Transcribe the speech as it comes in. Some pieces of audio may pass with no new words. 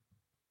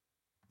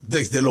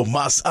desde lo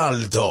más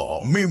alto,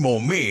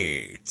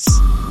 MimoMix.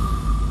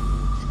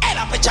 El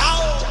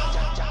apechao.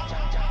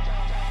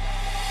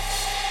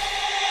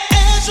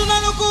 Es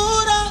una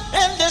locura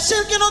el decir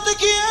que no te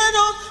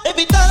quiero,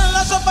 evitar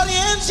las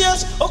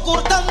apariencias,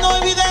 ocultando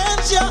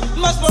evidencia.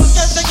 Más por qué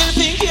seguir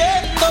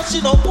fingiendo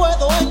si no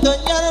puedo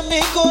engañar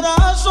mi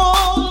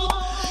corazón.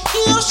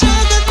 Yo sé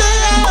que te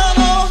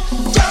amo,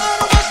 ya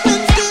no más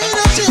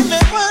mentiras y me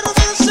muero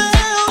de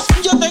deseos.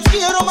 Yo te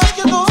quiero más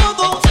que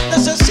todo,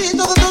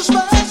 necesito de tus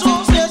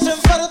besos. Me hacen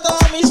falta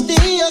mis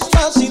días,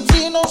 más sin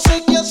ti no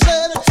sé qué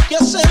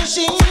hacer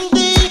sin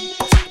ti.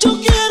 Yo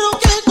quiero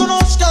que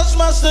conozcas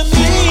más de mí.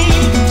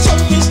 Son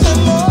mis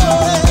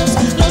temores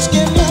los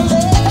que me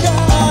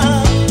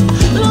alejan.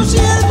 Lo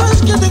cierto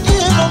es que te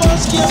quiero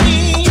más que a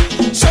mí.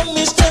 Son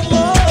mis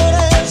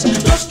temores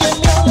los que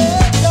me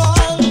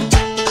alejan.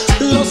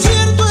 Lo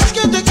cierto es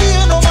que te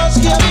quiero más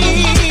que a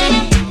mí.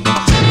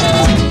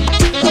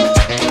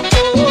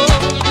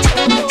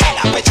 El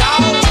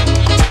apechao.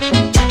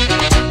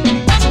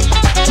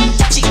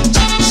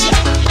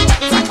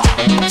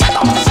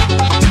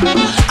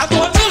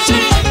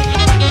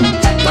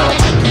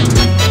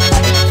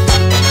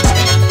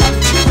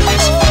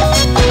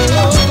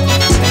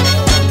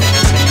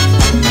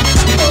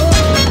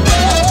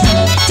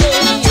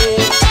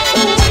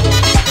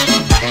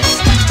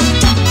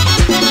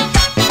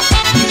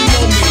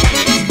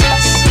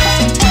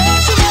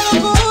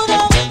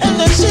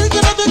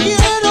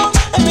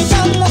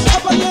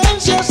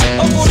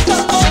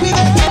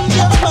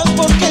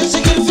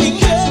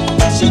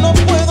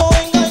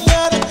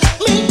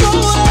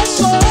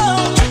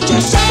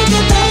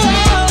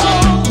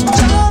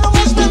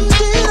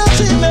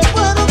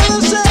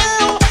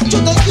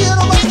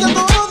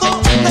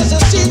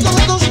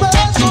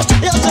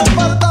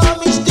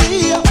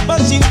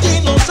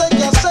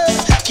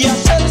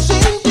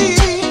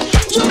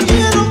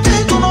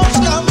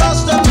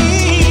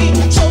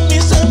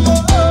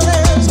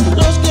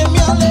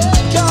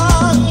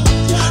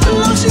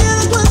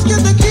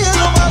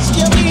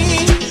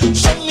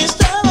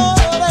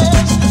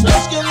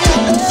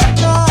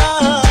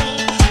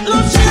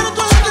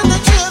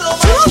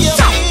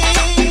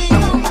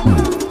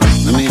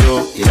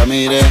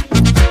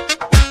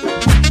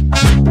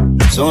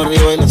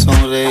 Sonrío y le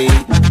sonreí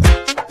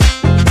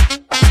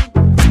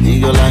y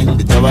yo la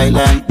invité a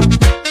bailar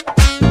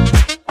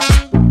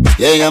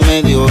y ella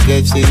me dijo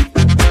que sí.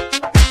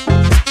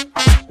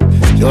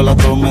 Yo la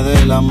tomé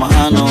de la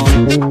mano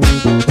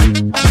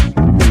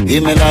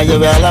y me la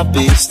llevé a la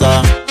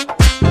pista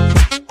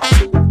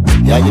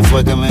y allí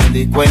fue que me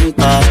di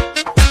cuenta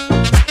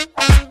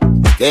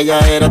que ella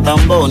era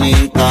tan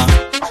bonita.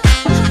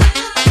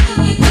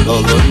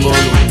 Todo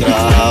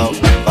involucrado,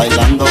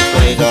 bailando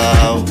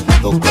pegado,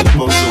 dos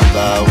cuerpos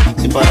sudados,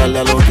 sin pararle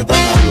a los que están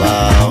al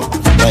lado.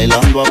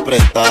 Bailando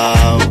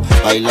apretado,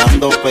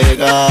 bailando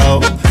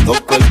pegado,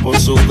 dos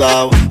cuerpos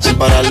sudados, sin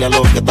pararle a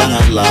los que están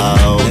al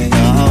lado.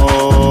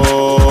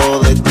 Pegado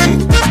de ti,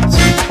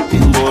 sí,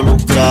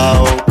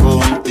 involucrado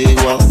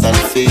contigo hasta el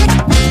fin.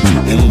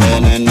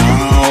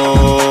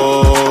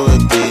 Envenenado de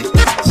ti,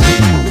 sí,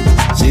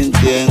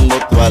 sintiendo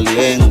tu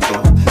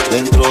aliento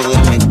dentro de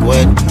mi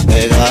cuerpo.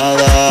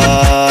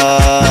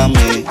 Pegada a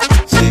mí,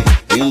 sí,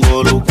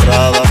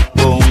 involucrada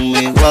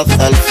conmigo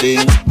hasta el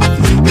fin.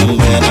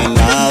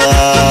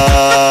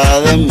 Envenenada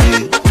de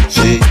mí,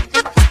 sí,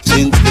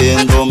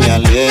 sintiendo mi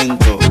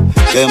aliento,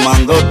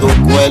 quemando tu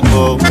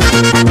cuerpo.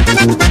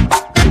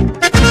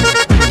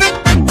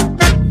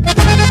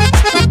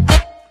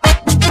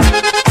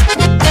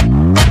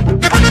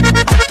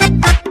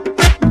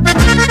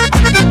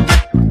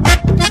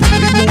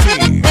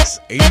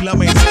 MimoMix en la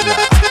mezcla.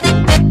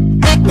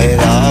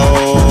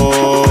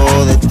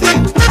 Pegado de ti,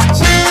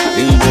 sí,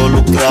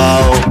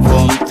 involucrado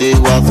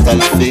contigo hasta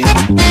el fin.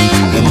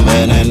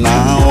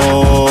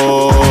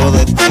 Envenenado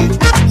de ti,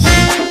 sí,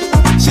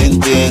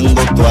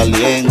 sintiendo tu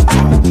aliento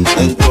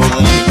dentro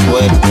de mi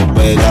cuerpo.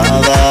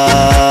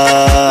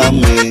 Pegada a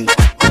mí,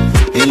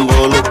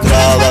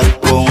 involucrada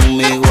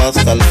conmigo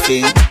hasta el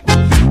fin.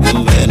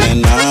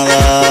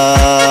 Envenenada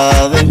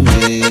de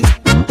mí,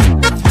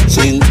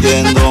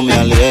 sintiendo mi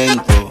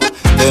aliento,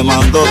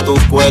 quemando tu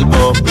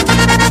cuerpo.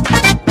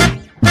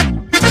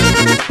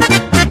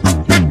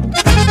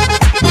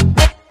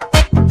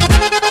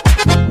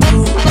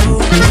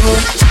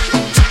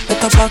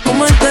 Pa'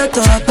 comerte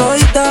toda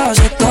todita,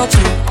 ese tatu.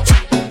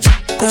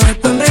 Te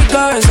ves tan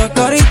rica esa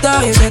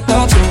carita y ese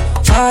tatu.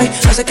 Ay,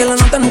 hace que la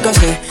nota nunca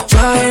se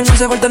baje. No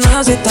hace falta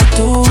nada si estás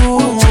tú. Yo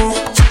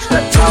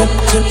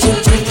no sé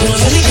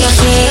ni qué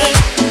hacer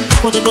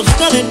cuando no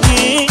saca de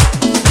ti.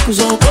 Tus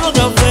ojos color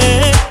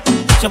café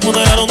se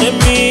apoderaron de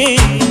mí.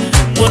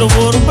 Muero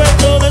por un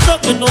beso de esos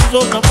que no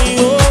son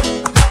amigos.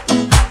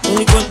 Me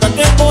di cuenta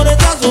que por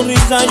esa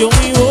sonrisa yo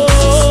vivo.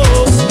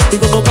 Y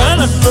cuando cae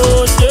la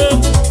noche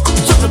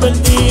se me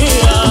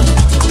perdía.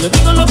 Le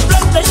digo los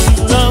planes y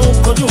la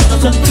busco y una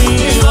se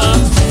activa.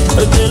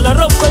 Prende la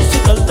ropa y si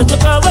tal te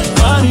acaba el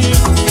party.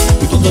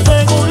 Y tú te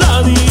tengo un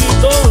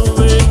ladito,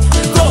 ven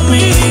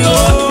conmigo.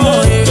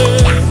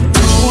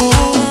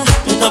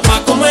 Tú estás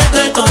pa'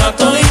 comerte toda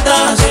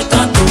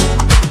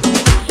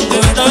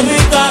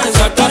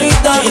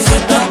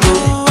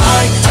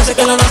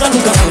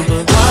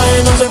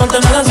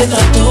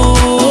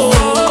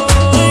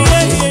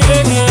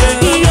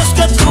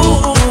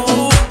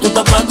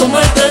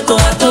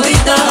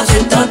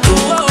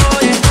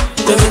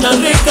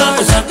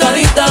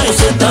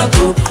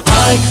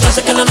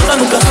la nota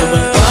nunca sube.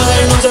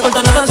 Ay, no hace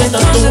falta nada si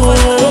estás tú.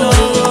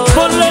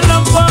 Ponle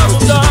la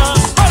pauta.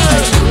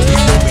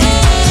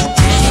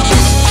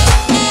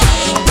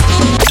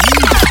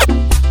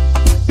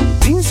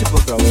 Príncipe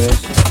otra vez.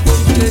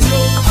 Porque yo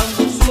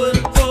ando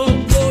suelto,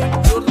 voy,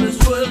 yo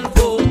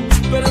resuelvo,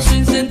 pero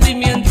sin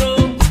sentimiento,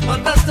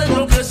 mataste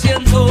lo que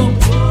siento.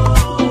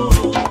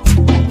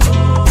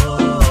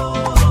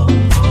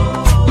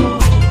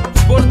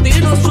 Por ti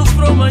no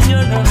sufro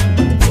mañana.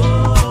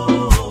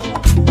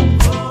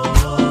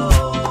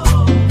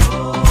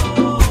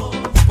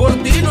 Por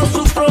ti no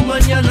sufro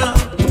mañana.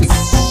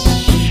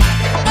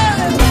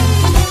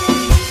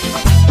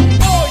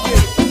 Oye,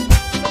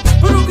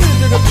 pero ¿qué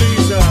te da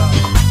prisa?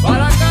 ¡A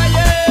la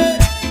calle!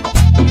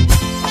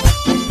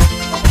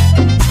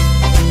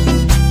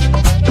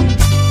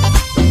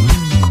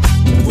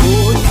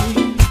 Hoy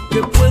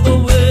que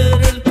puedo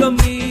ver el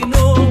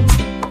camino,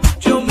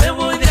 yo me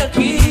voy de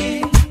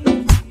aquí.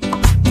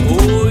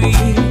 Hoy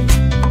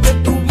que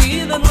tu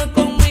vida no es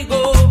conmigo,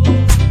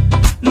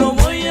 no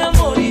voy a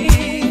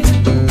morir.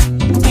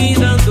 Y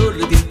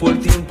dándole tiempo al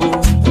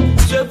tiempo,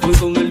 se fue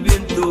con el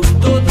viento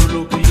todo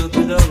lo que yo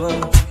te daba.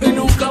 Y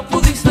nunca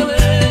pudiste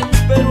ver,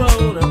 pero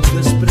ahora tu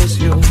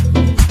desprecio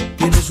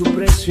tiene su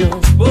precio,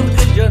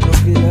 porque ya no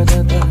queda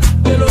nada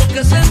de lo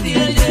que sentí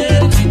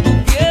ayer. Si tú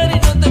quieres y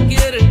no te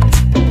quieres,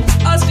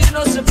 así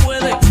no se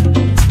puede.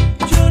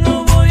 Yo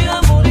no voy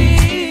a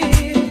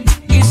morir.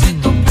 Y si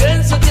tú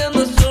piensas que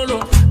andas solo,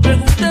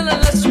 pregúntale a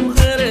las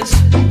mujeres.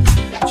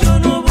 Yo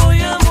no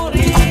voy a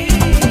morir.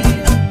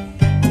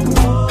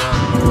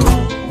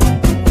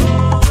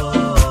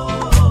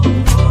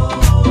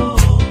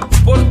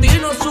 Por ti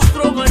no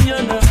sufro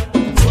mañana.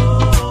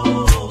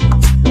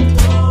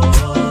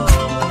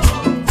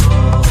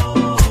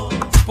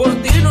 Por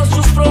ti no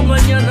sufro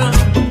mañana.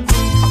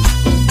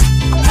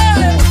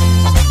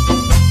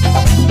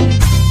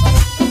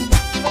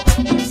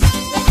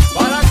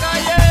 ¡Para la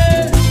calle!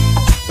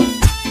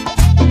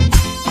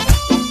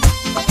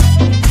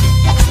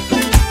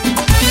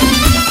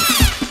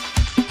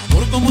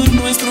 Amor como el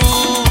nuestro,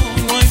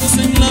 no hay dos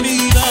en la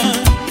vida.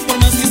 Por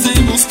más que se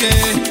busque,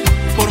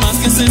 por más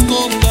que se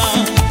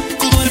esconda,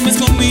 tú duermes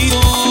conmigo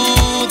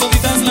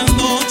toditas las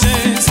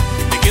noches.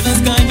 Te quedas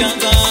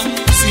callada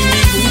sin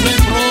ningún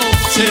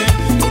reproche.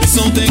 Por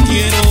eso te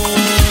quiero,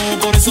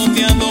 por eso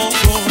te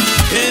adoro.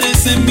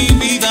 Eres en mi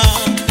vida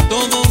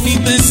todo mi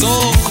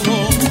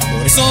tesoro.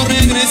 Por eso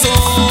regreso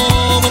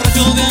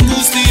borracho de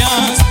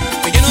angustias.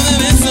 Me lleno de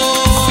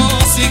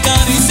besos y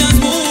caricias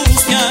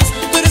mustias.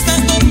 Pero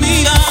estás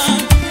dormida,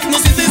 no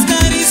sientes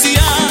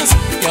caricias.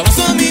 Te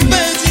abrazo a mi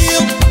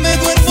pecho, me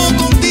duermo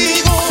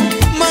contigo.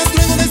 Más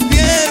luego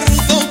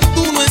despierto,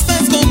 tú no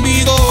estás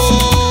conmigo.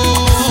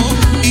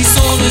 Y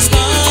solo está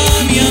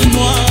mi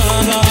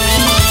almohada.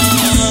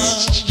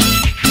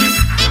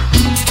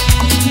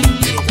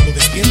 Pero cuando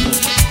despierto,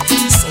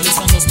 solo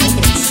están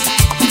nosotros.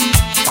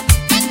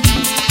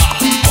 A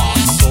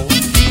paso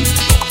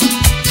fijo.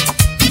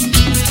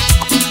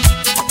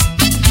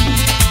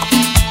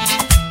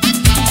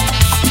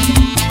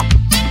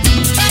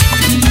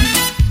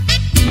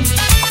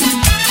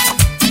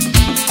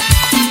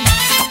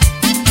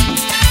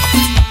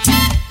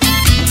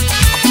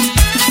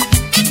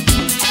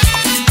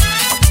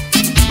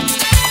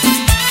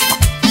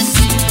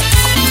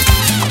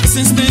 A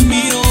veces te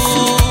miro,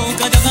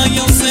 callada y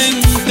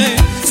ausente,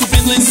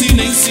 sufriendo en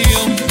silencio,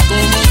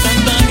 como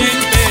tanta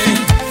gente.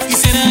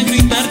 Quisiera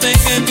gritarte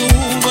que tú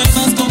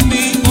vuelvas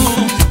conmigo,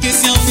 que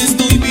si aún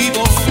estoy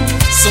vivo,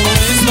 solo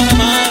es para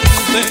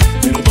amarte.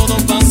 Pero todo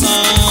pasa,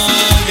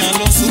 ya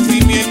los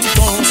sufrimientos,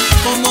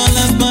 como a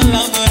las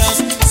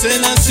palabras, se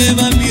las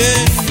lleva el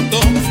viento.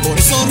 Por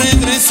eso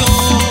regreso,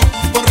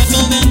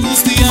 borracho de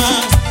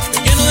angustias, me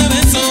lleno de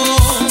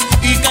besos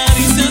y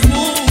caricias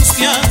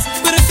mustias.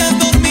 Pero estás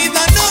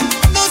dormida,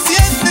 no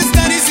sientes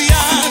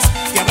caricias.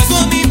 Te abrazo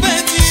a mi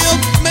pecho,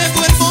 me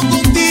duermo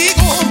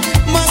contigo.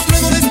 Más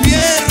luego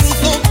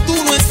despierto, tú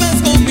no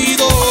estás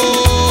conmigo.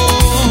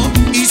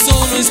 Y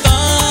solo está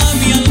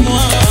mi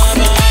almohada.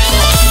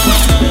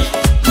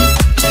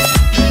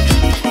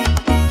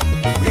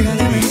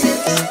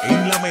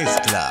 En la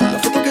mezcla. La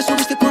foto que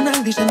subiste con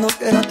él diciendo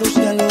que era tu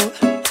cielo.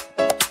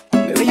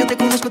 Bebé, yo te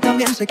conozco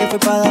también, sé que fue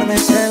para darme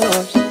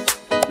celos.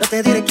 No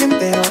te diré quién,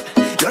 pero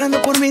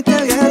llorando por mí te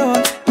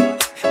vieron.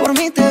 Por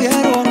mí te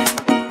vieron.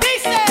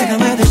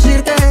 Déjame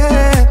decirte,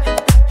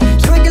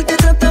 sabe que él te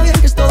trata bien,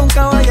 que es todo un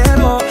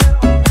caballero.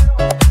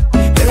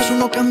 Pero eso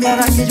no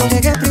cambiará que yo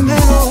llegué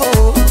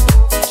primero.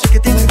 Sé que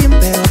te ve bien,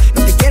 pero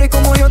no te quiere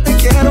como yo te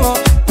quiero.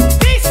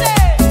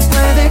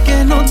 Puede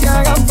que no te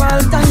haga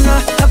falta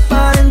nada,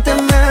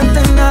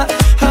 aparentemente nada.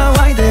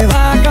 Hawaii de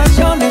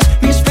vacaciones,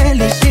 mis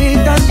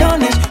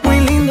felicitaciones. Muy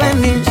lindo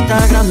en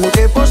Instagram lo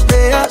que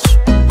posteas,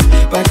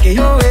 pa' que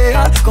yo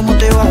vea cómo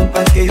te va,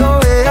 pa' que yo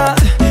vea.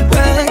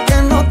 Puede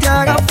que no te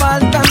haga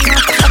falta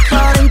nada,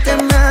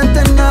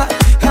 aparentemente nada.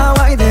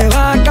 Hawaii de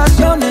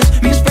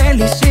vacaciones, mis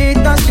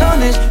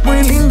felicitaciones.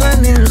 Muy lindo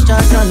en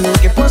Instagram lo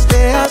que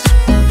posteas,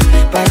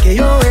 pa' que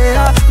yo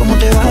vea cómo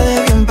te va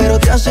de bien, pero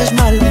te haces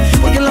mal,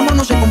 porque el amor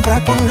no se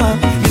compra con nada.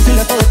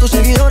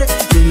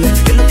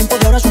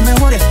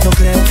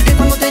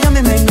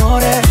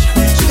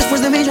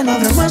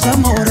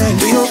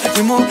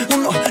 como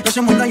uno. No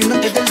hacemos el ayuno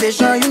antes del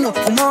desayuno.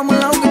 Fumábamos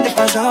el agua que te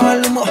pasaba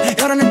el humo.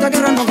 Y ahora en esta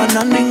guerra no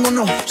gana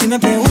ninguno. Si me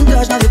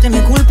preguntas, nadie te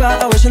me culpa.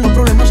 A veces los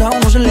problemas a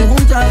uno se le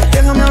juntan.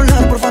 Déjame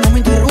hablar, porfa, no me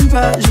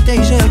interrumpas. Si te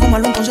hice algo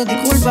malo, entonces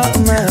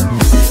discúlpame.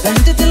 La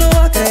gente te lo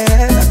va a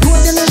creer. Tú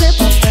entiendes de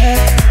papel,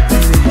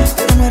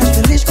 pero no eres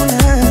feliz con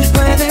él.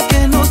 Puede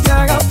que no te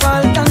haga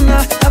falta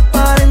nada,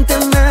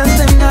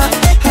 aparentemente nada.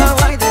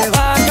 Hawaii de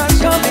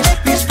vacaciones,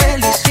 mis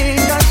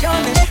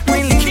felicitaciones.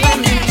 Muy linda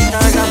en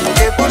Instagram lo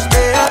que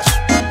posteas,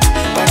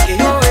 para que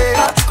yo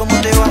vea cómo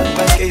te va,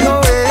 para que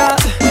yo vea.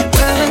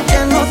 Puede que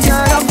no te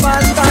haga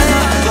falta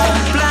nada.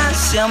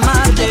 Complace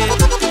amarte,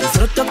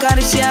 disfruto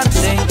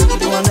acariciarte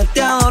y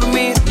ponerte a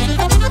dormir.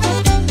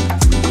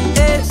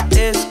 Es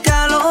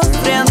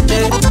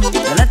escalofriante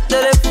tenerte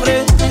de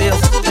frente,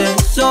 hacerte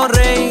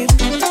sonreír.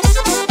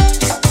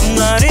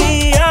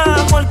 Haría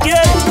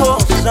cualquier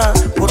cosa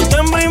por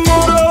tan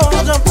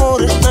primorosa,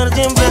 por estar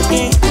siempre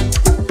aquí.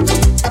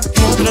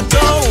 Entre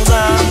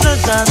todas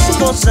esas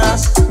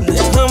cosas,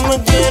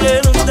 déjame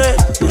quererte,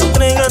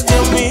 entrégate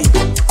a mí.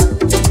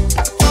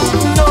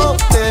 No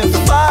te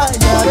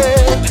fallaré,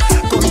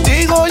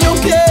 contigo yo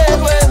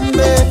quiero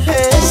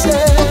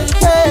envejecer.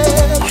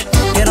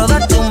 Quiero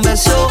darte un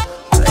beso,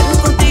 perder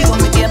contigo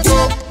mi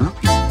tiempo.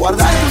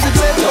 Guardar tus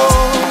secretos,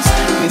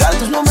 mirar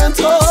tus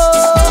momentos.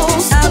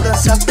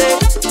 Abrazarte,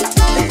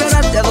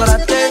 esperarte,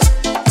 adorarte.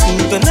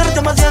 Sin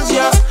tenerte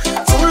paciencia,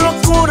 tu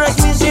locura es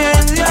mi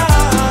ciencia.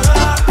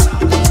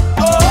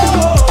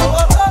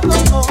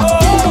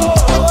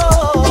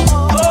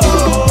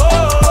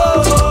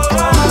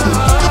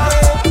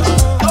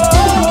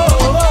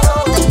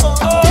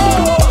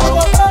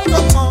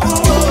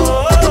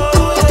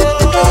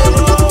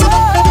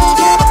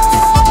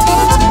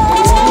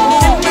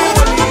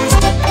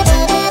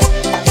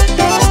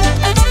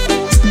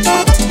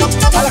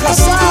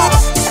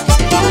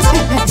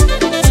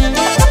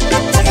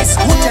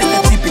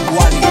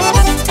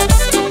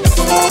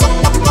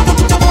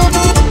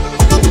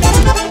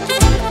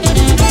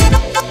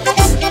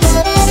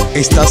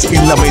 Estás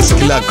en la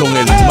mezcla con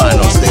el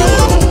Manos de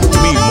Oro,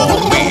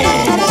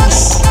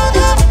 MimoMix.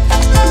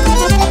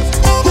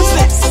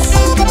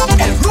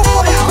 El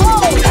grupo de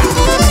ahora.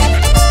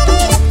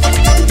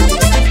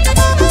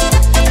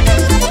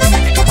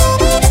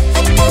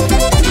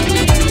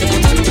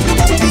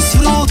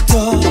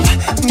 Disfruto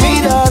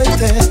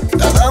mirarte,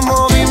 cada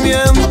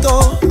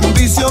movimiento, un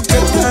vicio que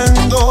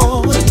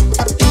tengo.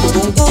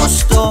 Un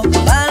gusto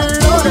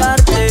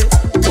valorarte,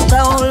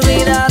 hasta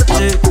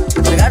olvidarte,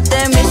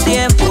 entregarte mis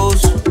tiempos.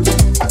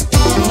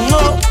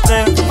 No te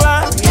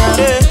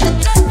fallaré,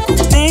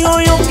 contigo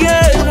yo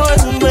quiero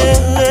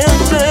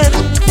envejecer.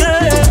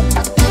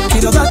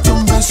 Quiero darte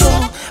un beso,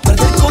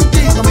 perder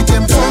contigo mi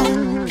tiempo.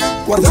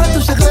 Guardar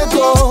tus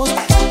secretos,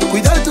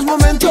 cuidar tus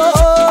momentos.